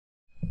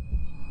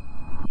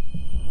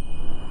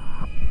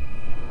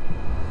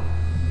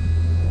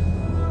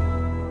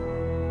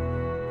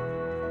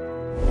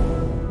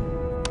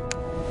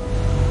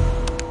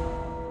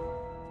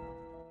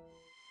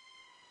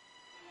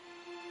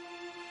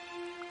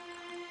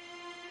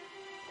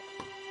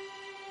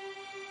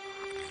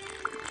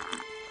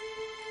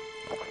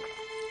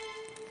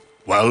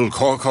Well,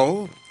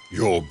 Corco,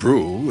 your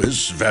brew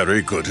is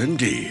very good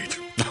indeed.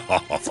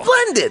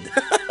 Splendid!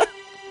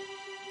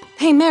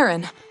 Hey,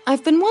 Marin,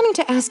 I've been wanting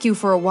to ask you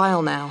for a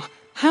while now.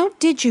 How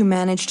did you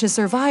manage to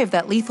survive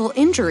that lethal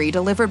injury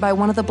delivered by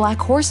one of the Black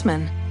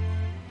Horsemen?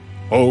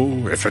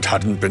 Oh, if it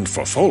hadn't been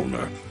for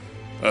Folner.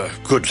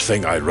 Good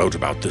thing I wrote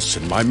about this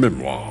in my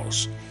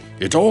memoirs.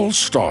 It all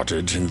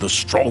started in the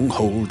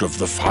stronghold of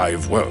the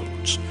Five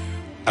Worlds.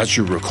 As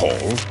you recall,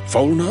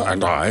 Folner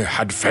and I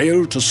had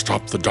failed to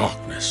stop the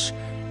darkness,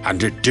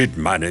 and it did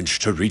manage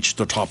to reach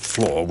the top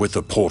floor with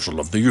the portal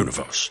of the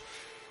universe.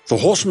 The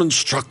horseman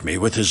struck me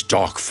with his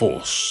dark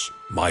force.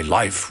 My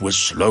life was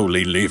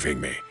slowly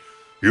leaving me.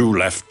 You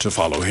left to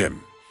follow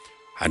him,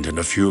 and in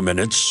a few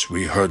minutes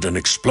we heard an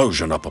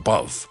explosion up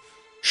above.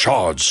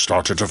 Shards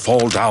started to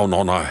fall down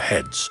on our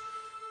heads.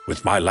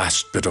 With my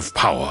last bit of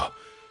power,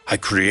 I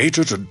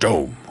created a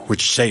dome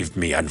which saved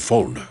me and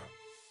Folner.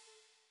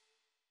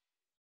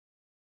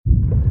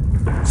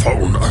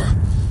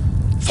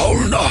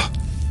 Folner!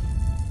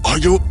 Are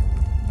you...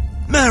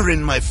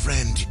 Marin, my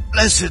friend,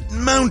 blessed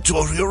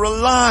Mountor, you're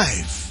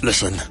alive!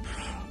 Listen,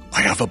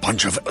 I have a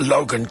bunch of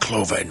Logan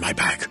clover in my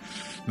bag.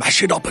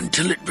 Mash it up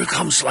until it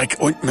becomes like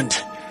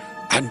ointment,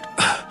 and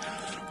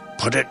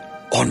put it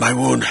on my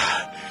wound.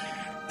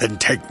 Then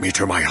take me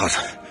to my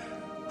hut.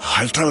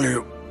 I'll tell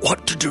you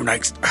what to do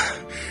next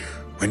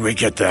when we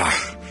get there.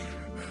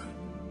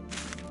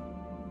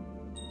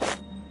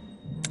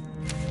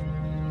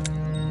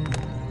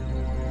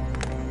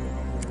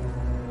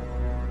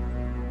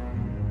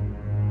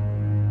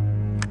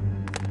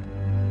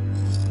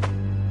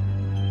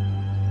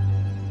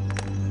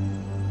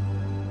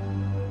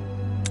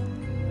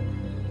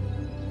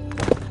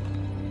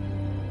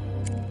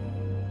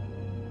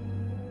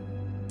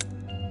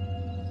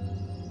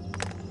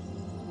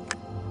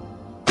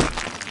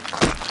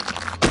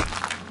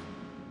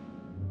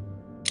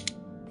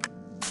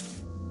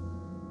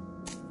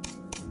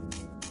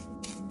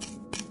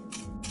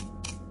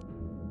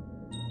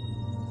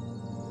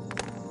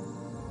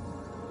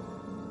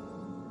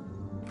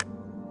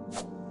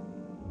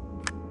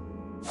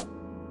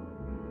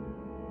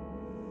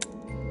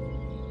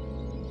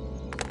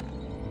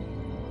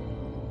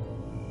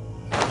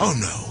 Oh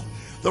no,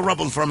 the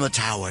rubble from the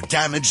tower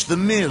damaged the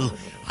mill.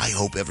 I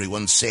hope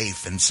everyone's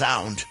safe and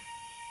sound.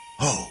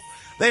 Oh,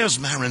 there's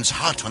Marin's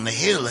hut on the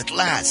hill at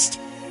last.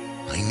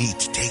 I need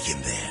to take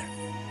him there.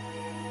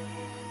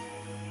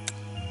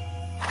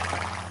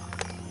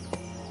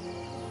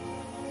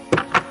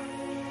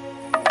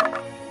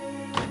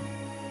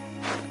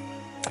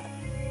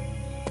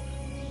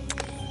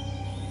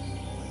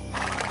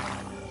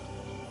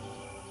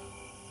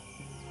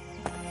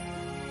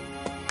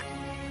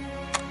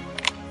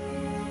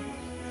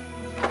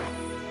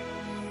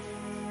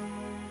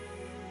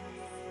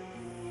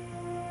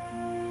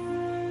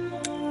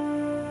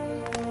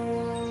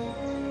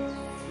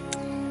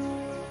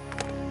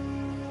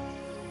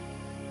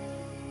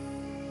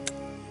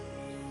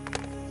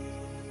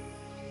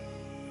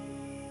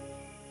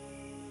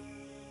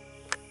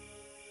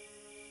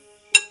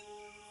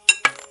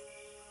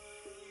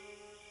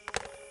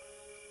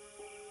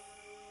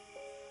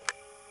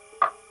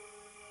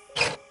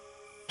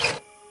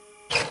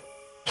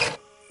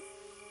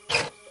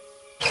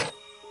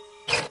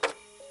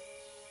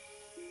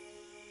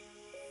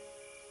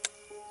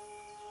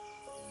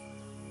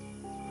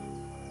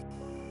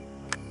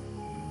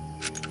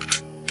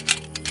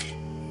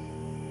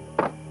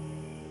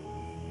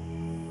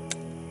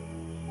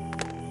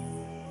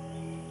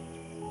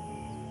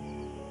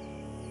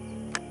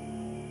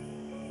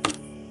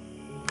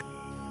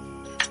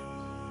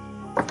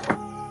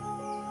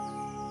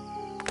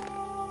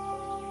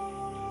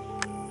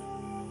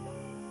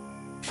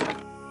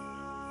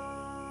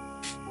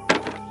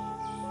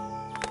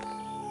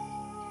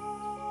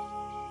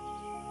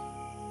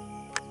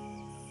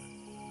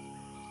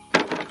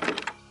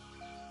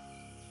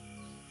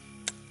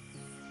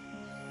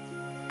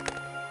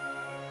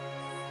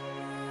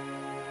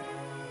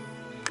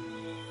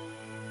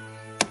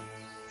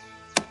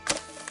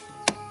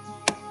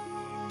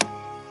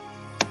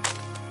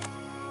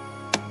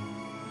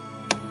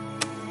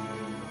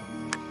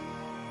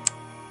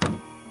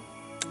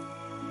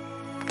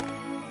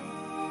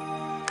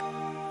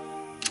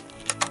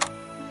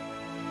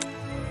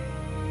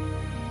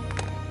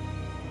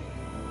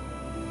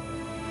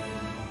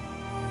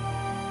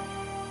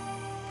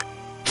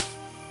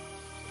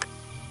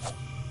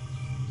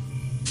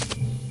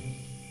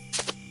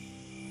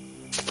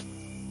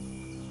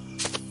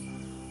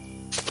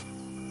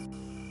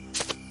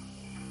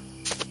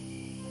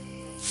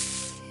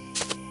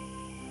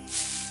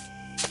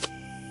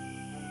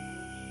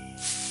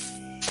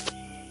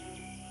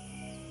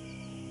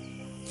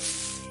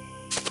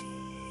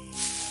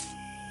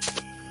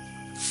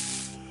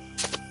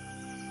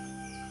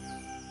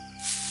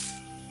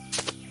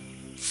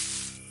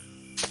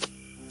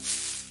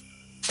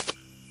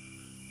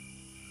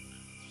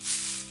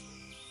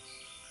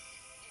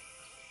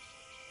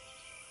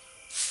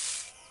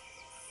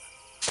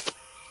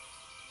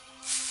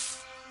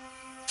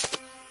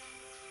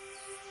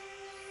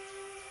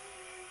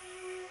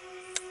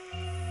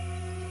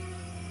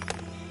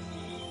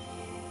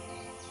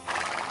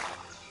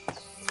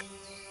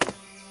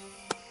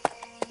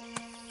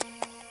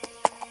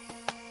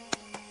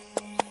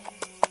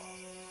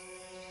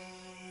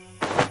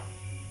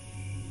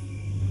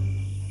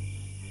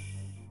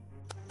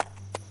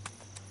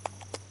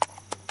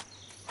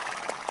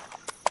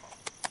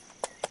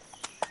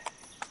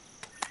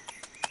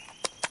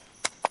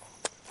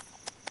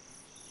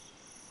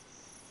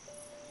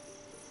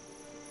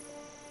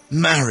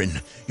 Marin,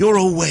 you're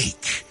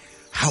awake.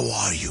 How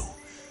are you?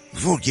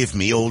 Forgive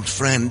me, old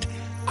friend.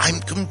 I'm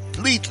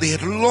completely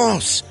at a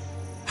loss.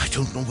 I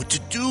don't know what to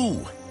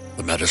do.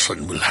 The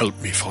medicine will help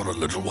me for a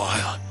little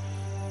while,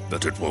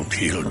 but it won't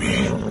heal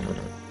me.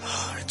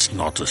 It's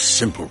not a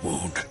simple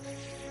wound.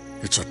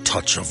 It's a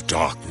touch of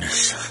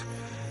darkness.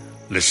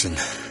 Listen,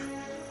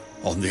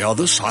 on the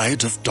other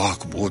side of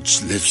dark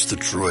woods lives the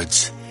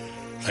Druids.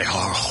 They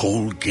are a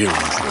whole guild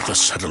with a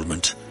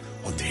settlement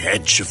on the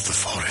edge of the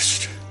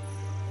forest.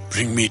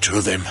 Bring me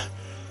to them.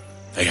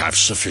 They have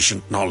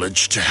sufficient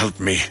knowledge to help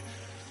me.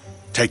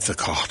 Take the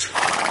cart.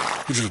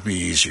 It'll be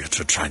easier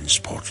to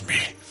transport me.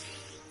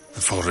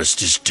 The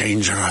forest is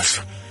dangerous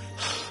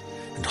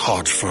and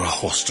hard for a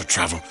horse to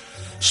travel,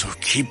 so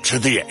keep to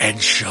the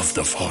edge of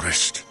the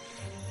forest.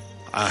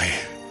 I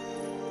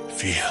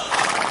feel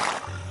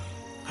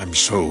I'm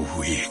so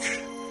weak.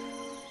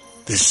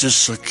 This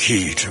is the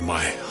key to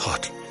my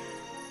hut,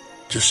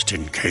 just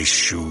in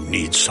case you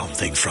need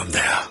something from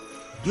there.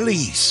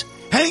 Please,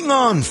 hang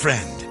on,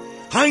 friend.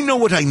 I know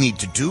what I need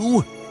to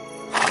do.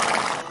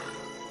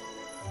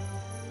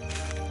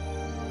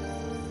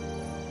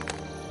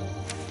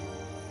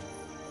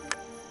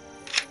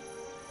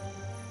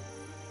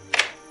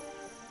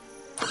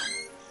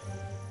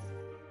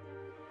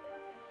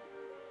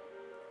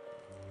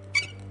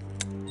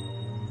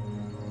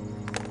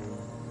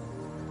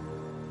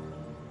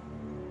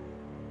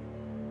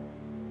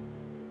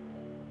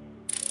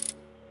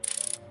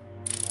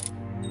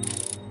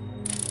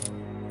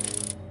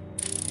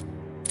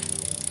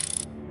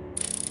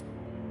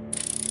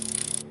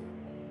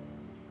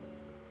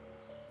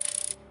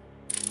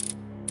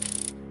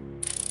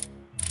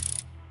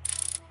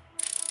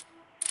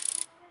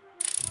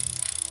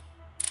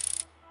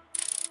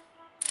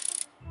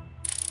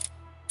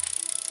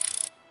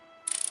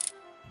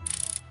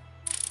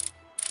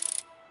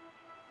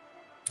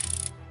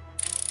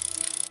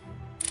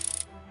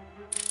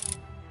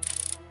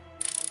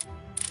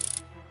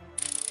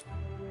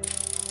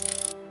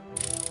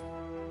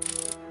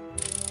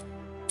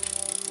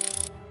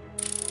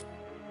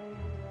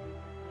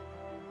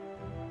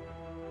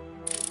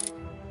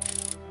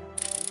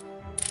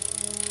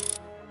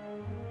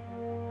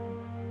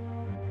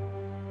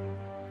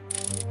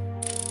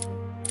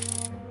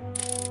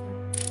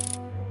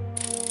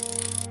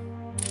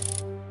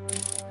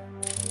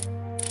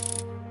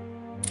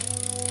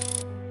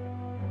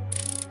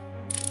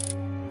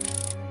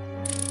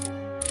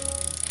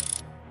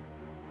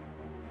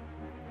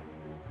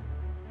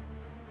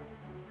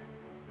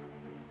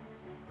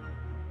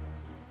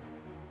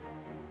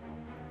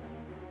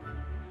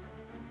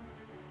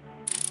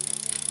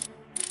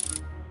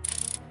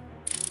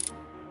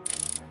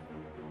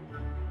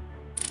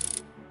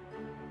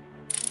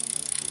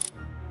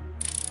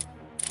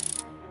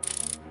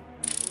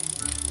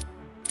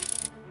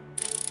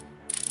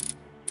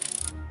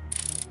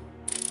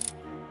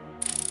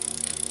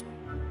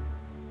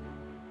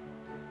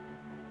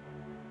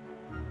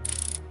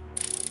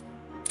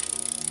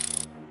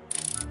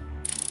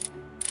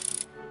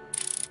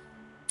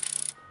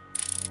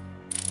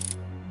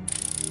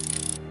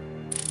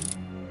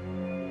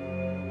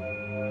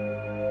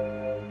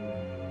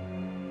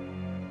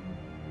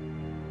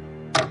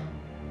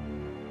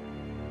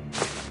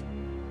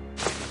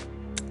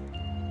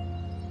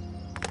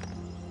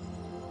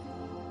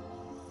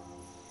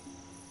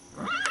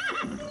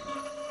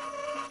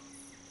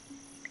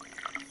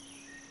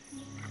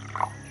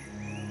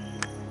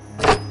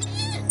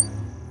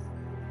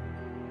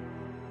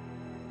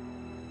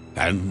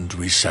 And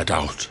we set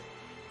out.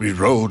 We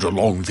rode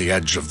along the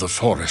edge of the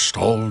forest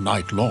all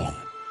night long.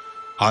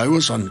 I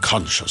was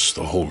unconscious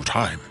the whole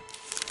time.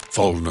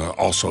 Fulner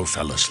also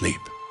fell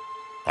asleep.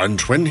 And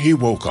when he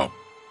woke up,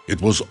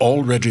 it was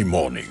already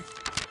morning.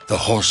 The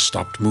horse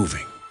stopped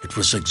moving. It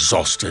was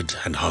exhausted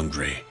and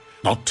hungry,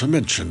 not to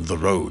mention the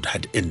road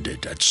had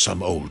ended at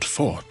some old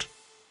fort.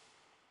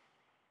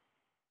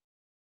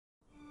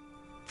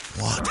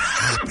 What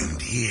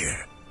happened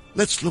here?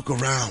 Let's look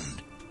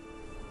around.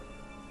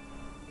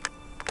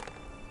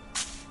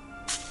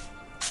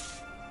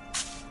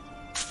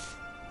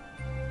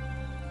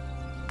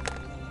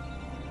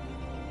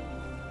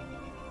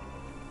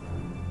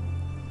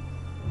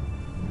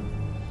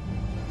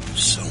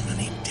 So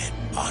many dead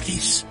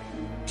bodies.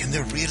 Can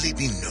there really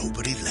be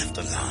nobody left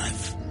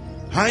alive?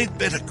 I'd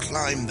better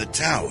climb the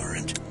tower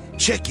and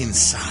check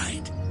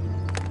inside.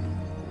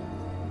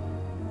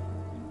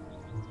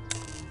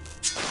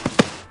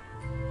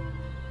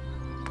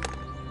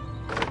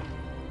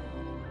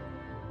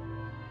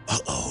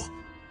 Uh-oh.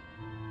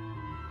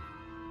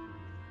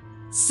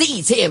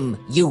 Seize him!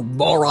 You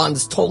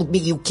morons told me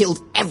you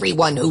killed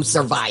everyone who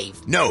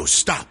survived. No,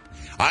 stop.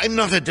 I'm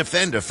not a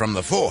defender from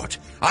the fort.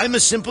 I'm a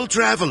simple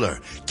traveler,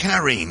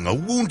 carrying a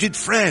wounded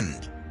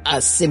friend. A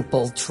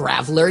simple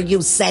traveler,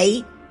 you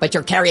say? But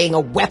you're carrying a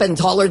weapon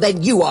taller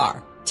than you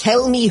are.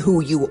 Tell me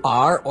who you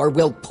are, or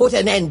we'll put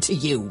an end to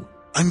you.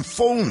 I'm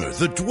Fulner,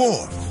 the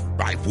dwarf.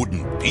 I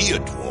wouldn't be a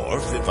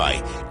dwarf if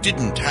I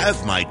didn't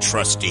have my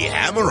trusty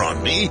hammer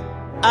on me.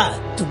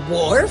 A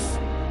dwarf?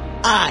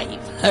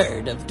 I've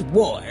heard of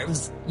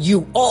dwarves.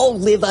 You all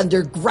live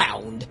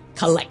underground,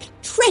 collect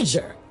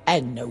treasure,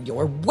 and know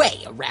your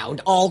way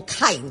around all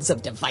kinds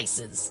of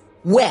devices.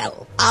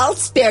 Well, I'll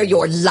spare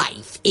your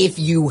life if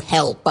you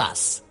help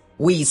us.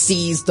 We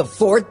seized the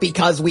fort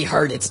because we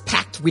heard it's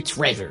packed with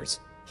treasures,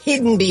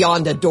 hidden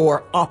beyond a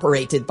door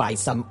operated by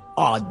some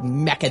odd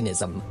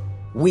mechanism.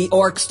 We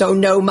orcs don't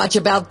know much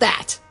about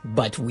that,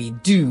 but we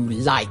do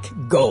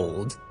like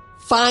gold.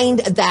 Find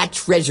that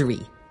treasury,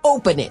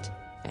 open it,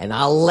 and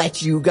I'll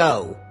let you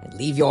go and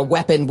leave your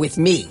weapon with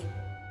me.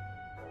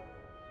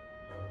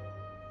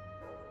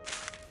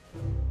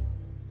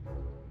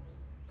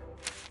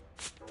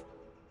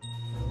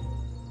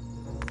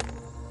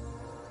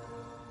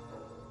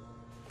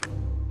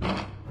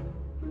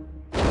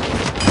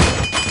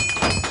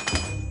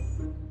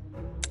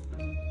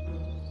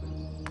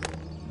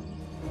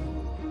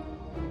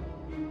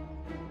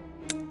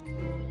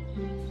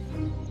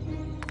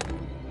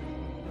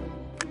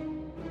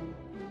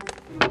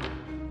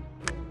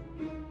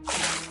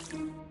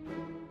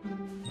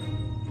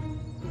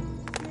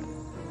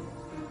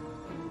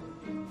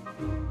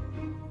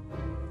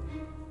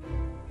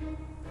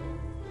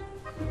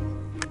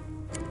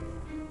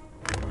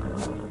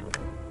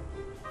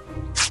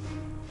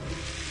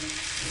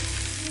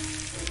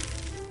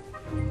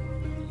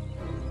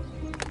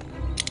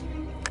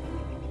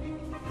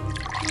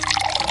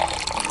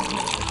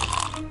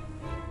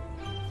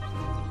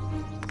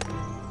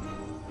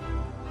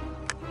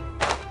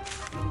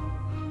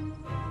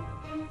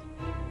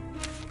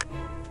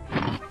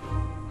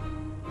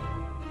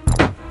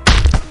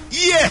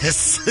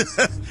 Yes!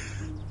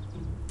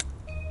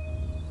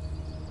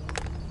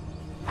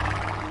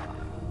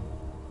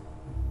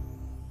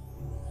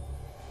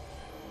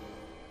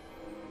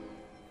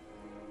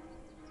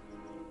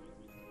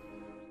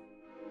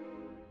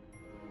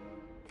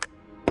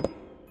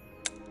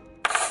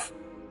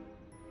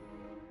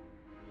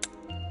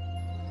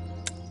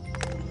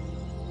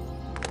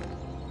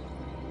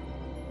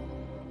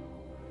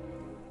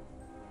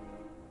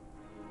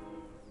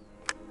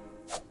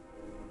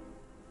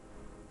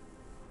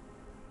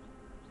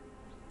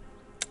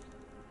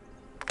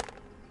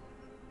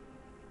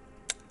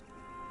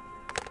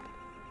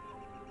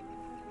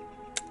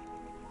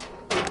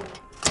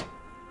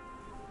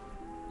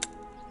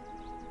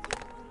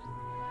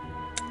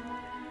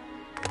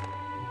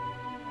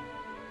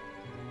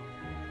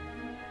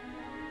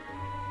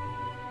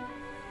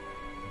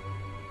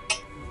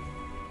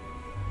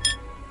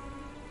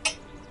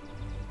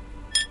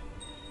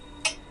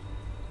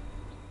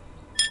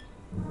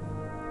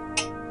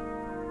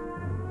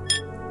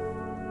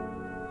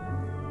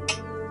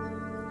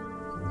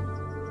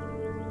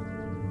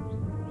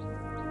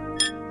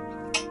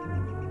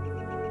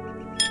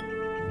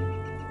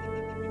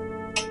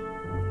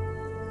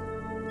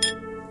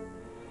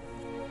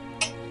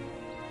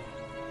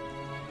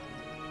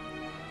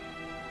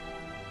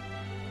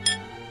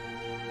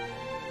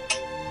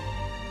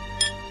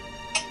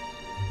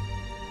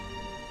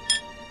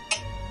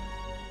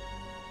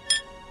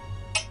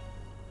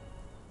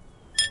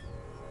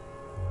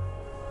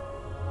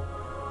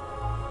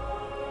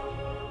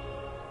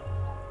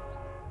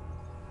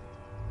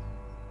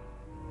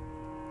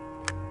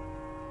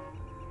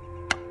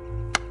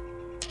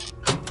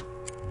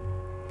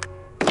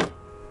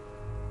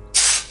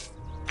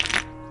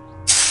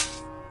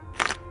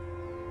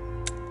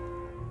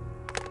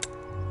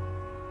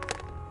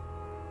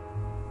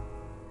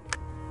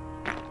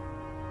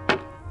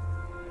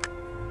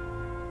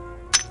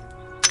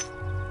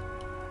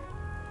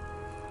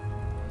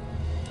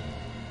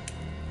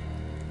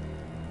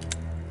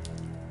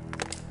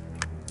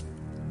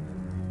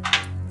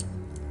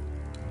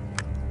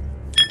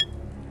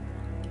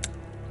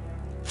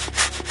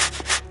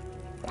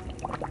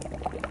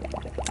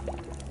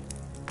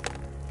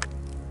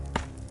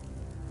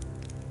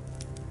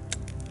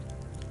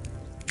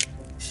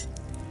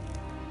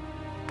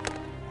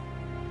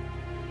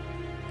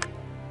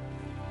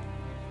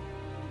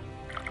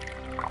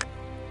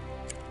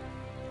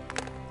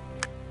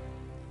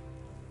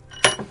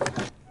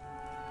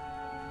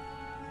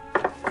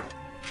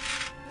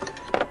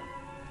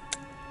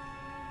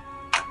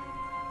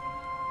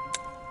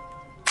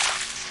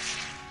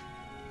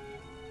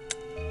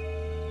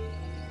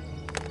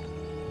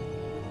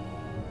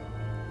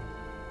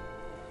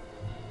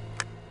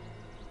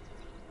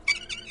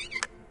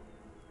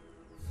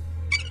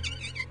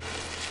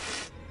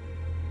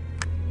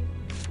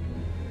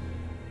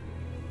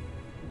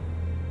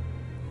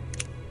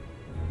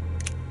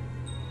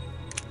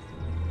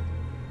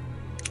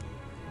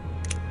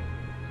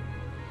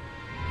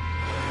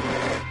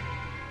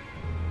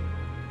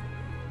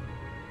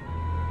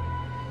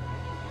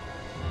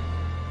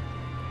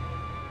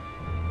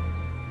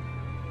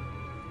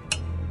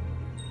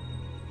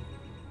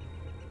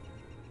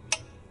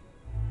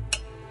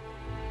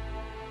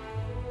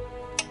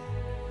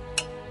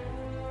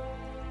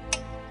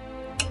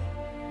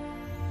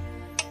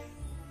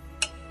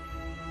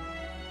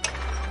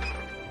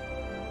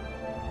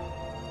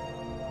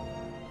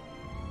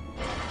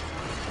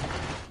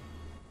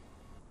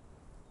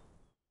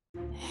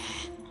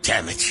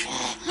 Damn it.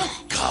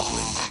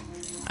 Goblin.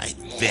 I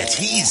bet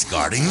he's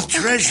guarding the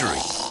treasury.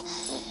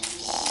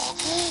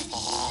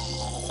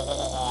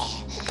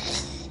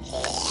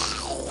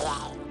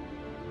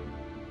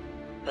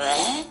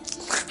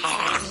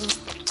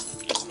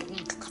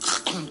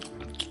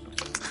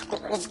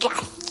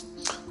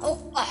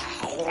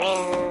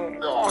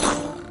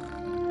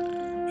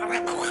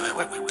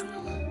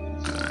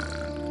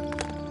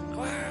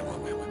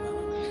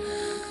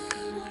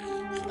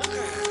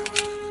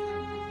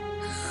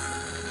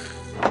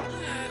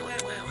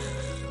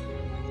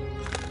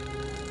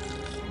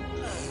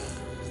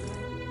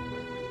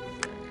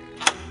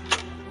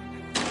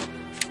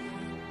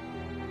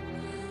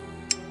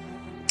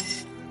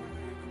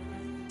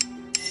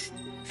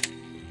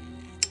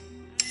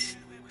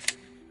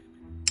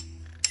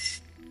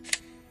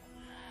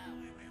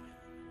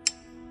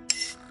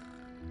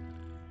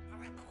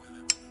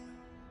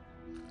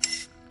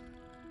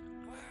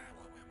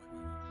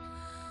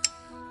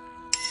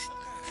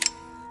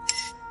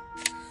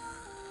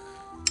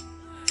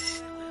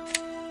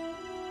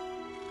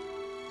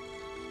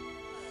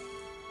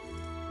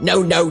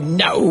 No, no,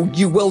 no,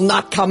 you will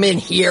not come in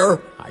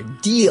here. Our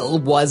deal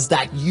was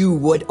that you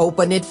would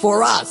open it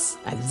for us,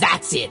 and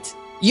that's it.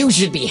 You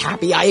should be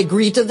happy I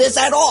agreed to this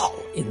at all,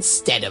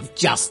 instead of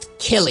just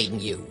killing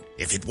you.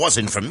 If it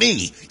wasn't for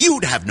me,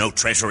 you'd have no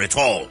treasure at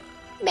all.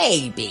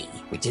 Maybe,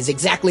 which is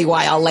exactly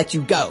why I'll let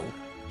you go.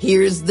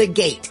 Here's the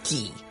gate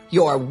key.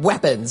 Your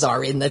weapons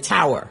are in the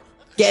tower.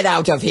 Get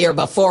out of here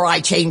before I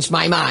change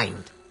my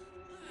mind.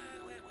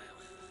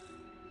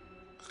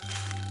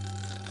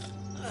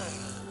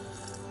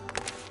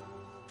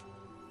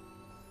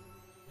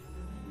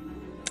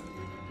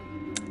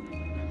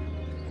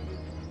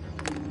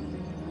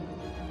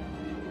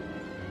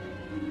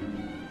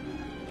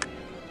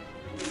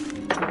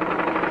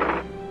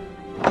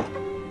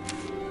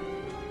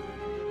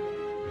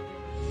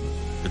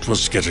 It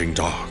was getting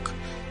dark.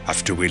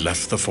 After we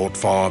left the fort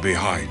far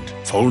behind,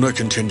 Folner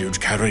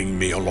continued carrying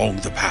me along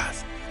the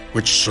path,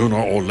 which sooner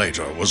or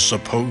later was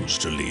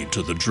supposed to lead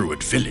to the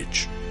Druid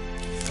village.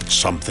 But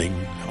something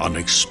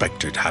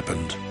unexpected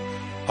happened.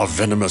 A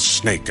venomous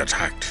snake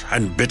attacked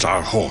and bit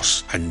our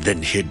horse and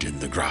then hid in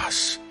the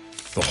grass.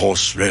 The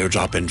horse reared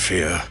up in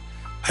fear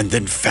and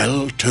then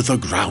fell to the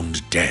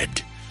ground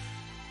dead.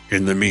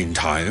 In the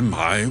meantime,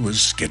 I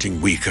was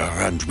getting weaker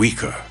and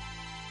weaker.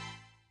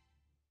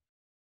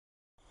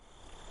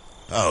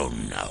 Oh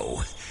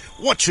no.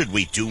 What should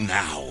we do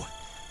now?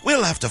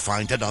 We'll have to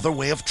find another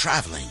way of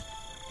traveling.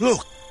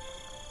 Look.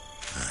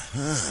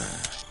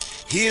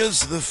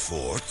 Here's the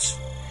fort.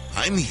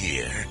 I'm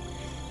here.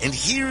 And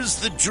here's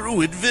the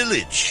Druid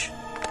village.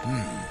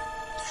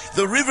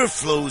 The river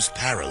flows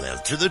parallel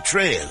to the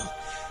trail.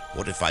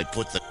 What if I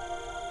put the...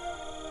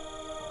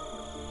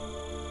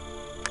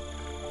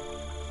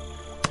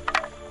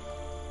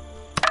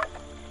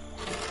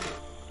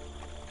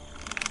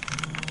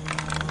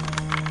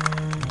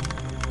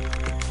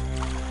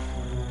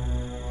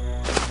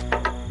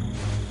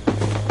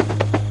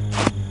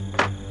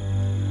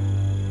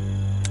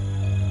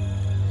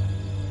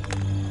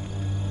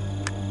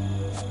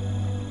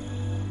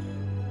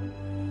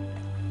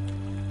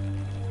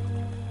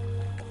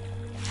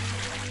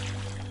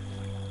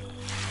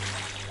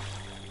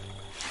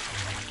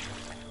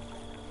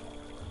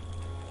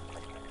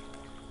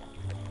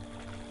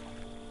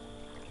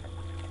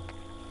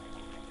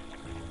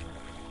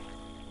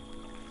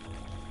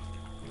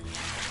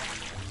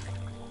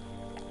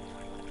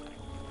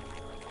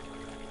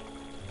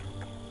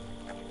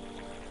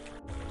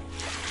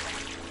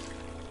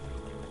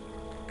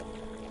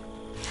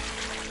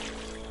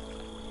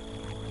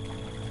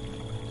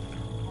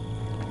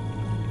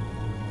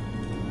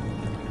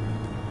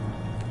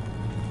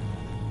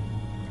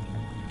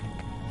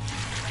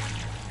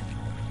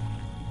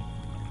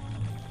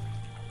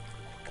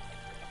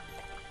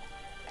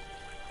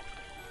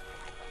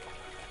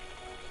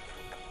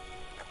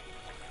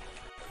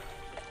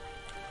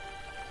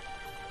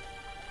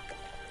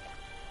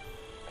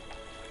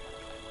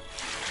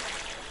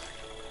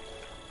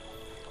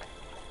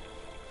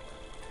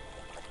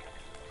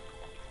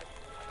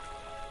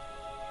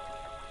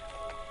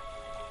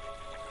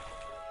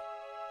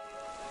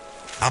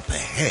 Up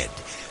ahead,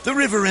 the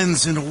river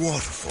ends in a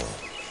waterfall.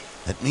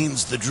 That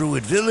means the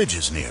Druid village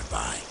is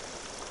nearby.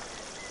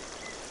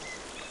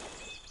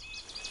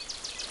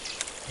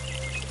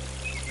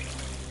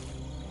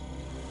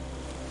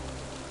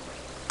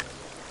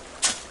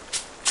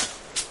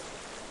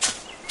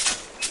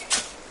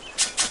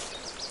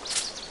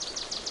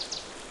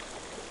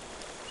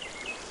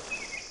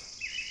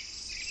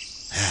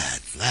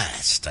 At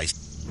last,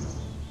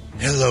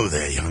 Hello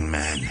there, young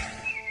man.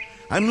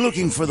 I'm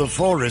looking for the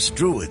Forest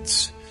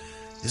Druids.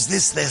 Is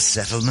this their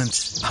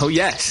settlement? Oh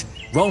yes,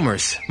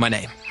 Romer's my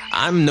name.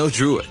 I'm no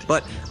druid,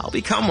 but I'll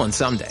become one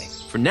someday.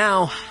 For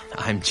now,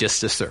 I'm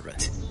just a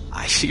servant.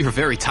 I see you're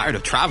very tired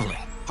of traveling.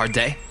 Hard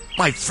day?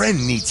 My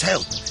friend needs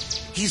help.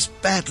 He's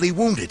badly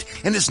wounded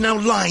and is now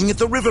lying at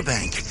the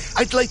riverbank.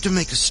 I'd like to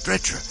make a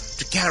stretcher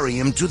to carry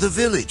him to the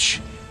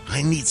village.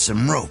 I need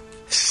some rope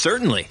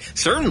Certainly.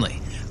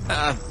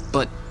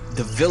 But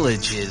the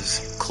village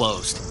is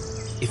closed.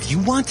 If you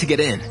want to get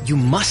in, you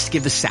must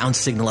give the sound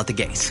signal at the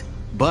gates.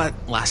 But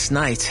last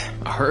night,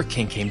 a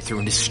hurricane came through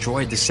and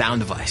destroyed the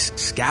sound device,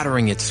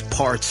 scattering its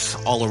parts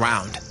all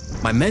around.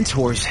 My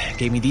mentors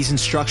gave me these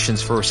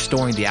instructions for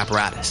restoring the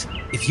apparatus.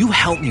 If you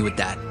help me with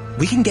that,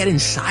 we can get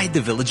inside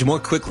the village more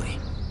quickly.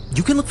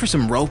 You can look for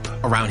some rope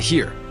around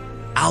here.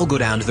 I'll go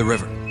down to the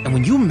river, and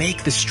when you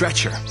make the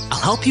stretcher, I'll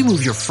help you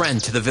move your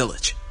friend to the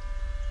village.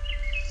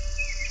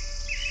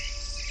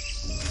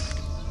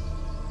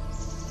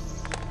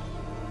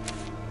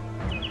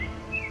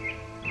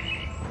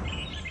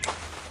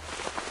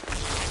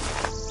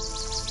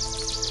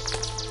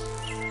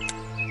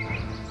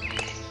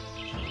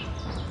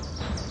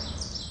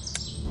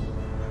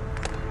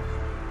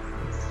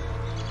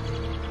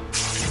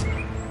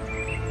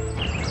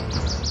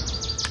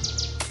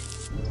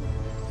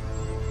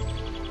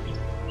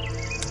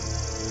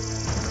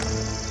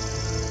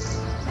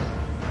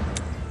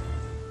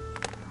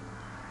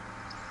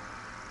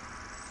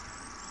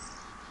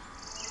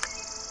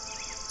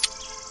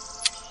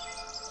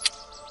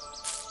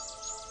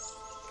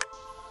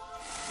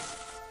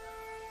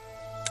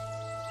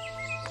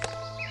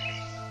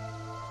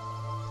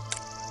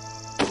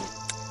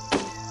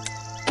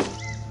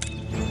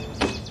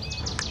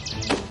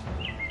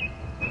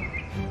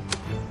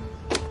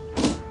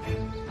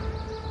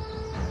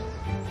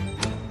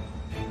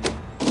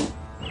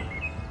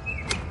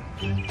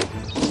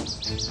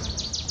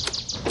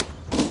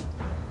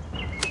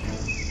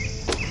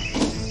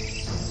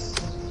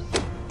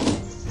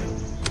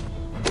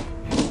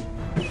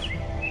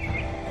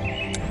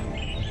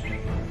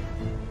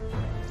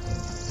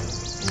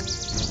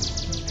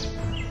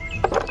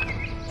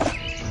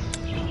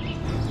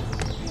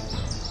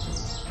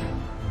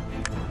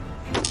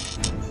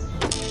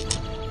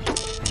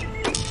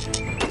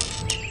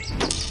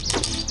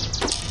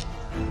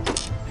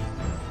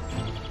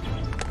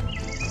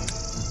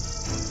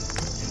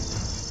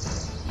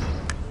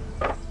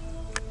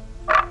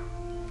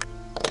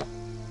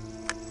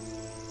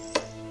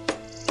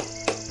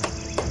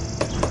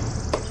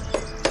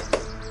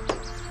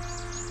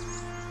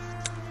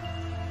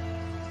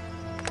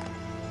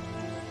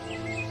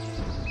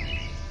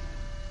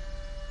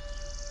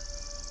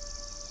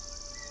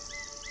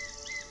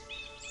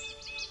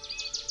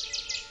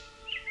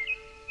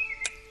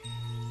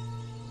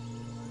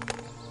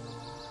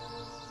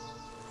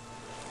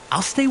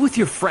 I'll stay with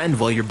your friend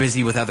while you're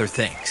busy with other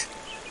things.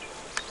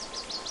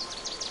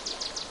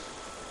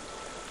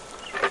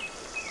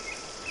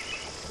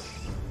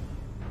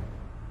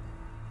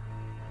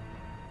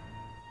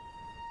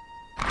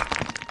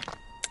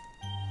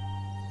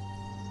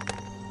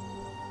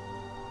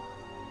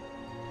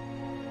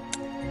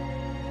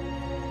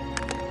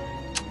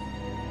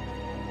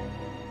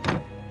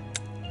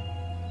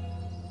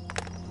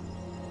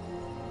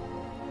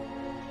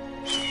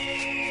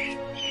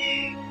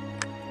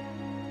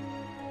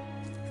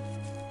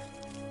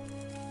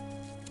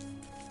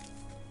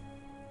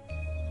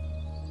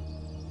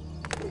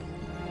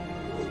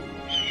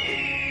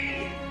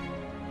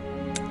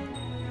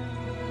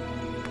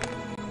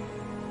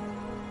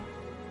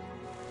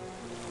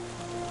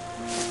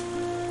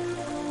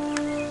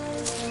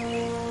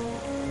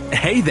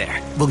 Hey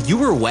there! While you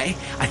were away,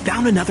 I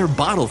found another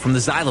bottle from the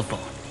xylophone.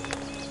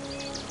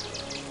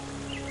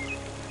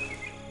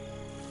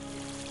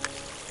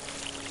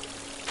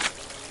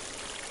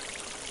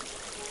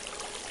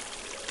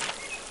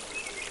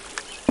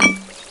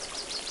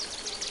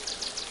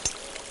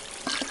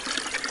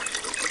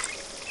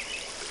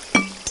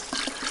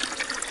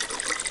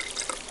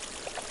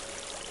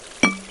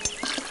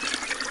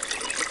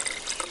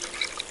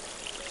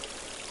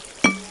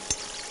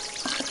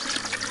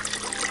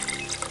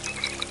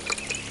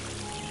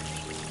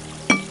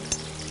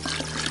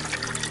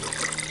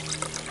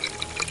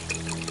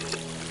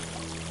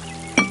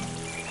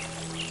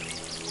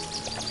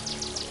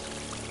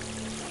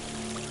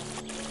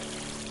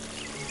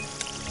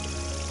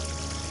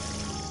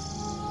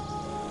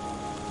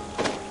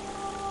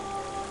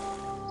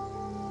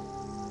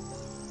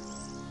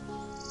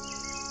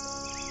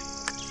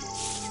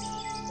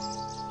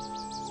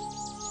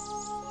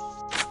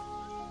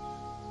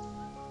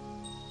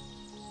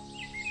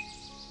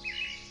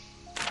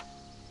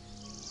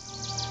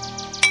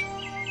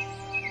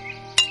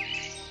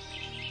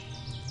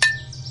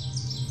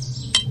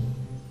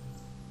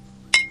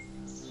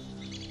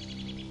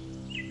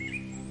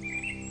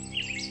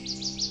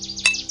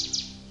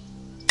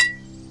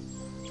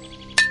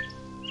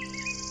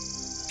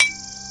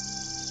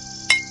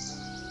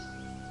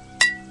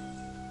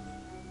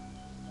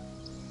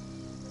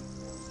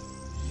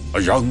 A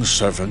young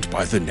servant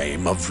by the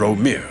name of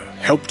Romir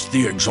helped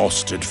the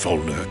exhausted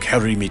Volnir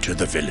carry me to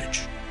the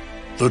village.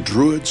 The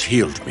druids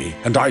healed me,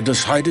 and I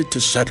decided to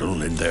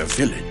settle in their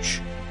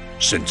village.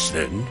 Since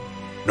then,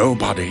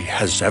 nobody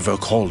has ever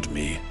called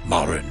me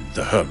Marin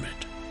the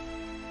Hermit.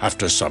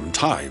 After some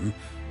time,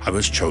 I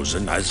was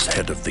chosen as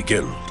head of the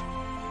guild.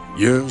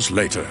 Years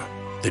later,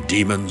 the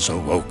demons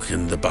awoke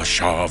in the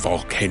Bashar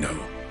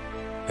volcano,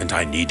 and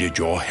I needed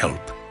your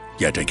help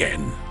yet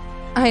again.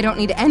 I don't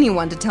need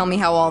anyone to tell me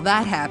how all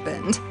that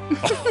happened.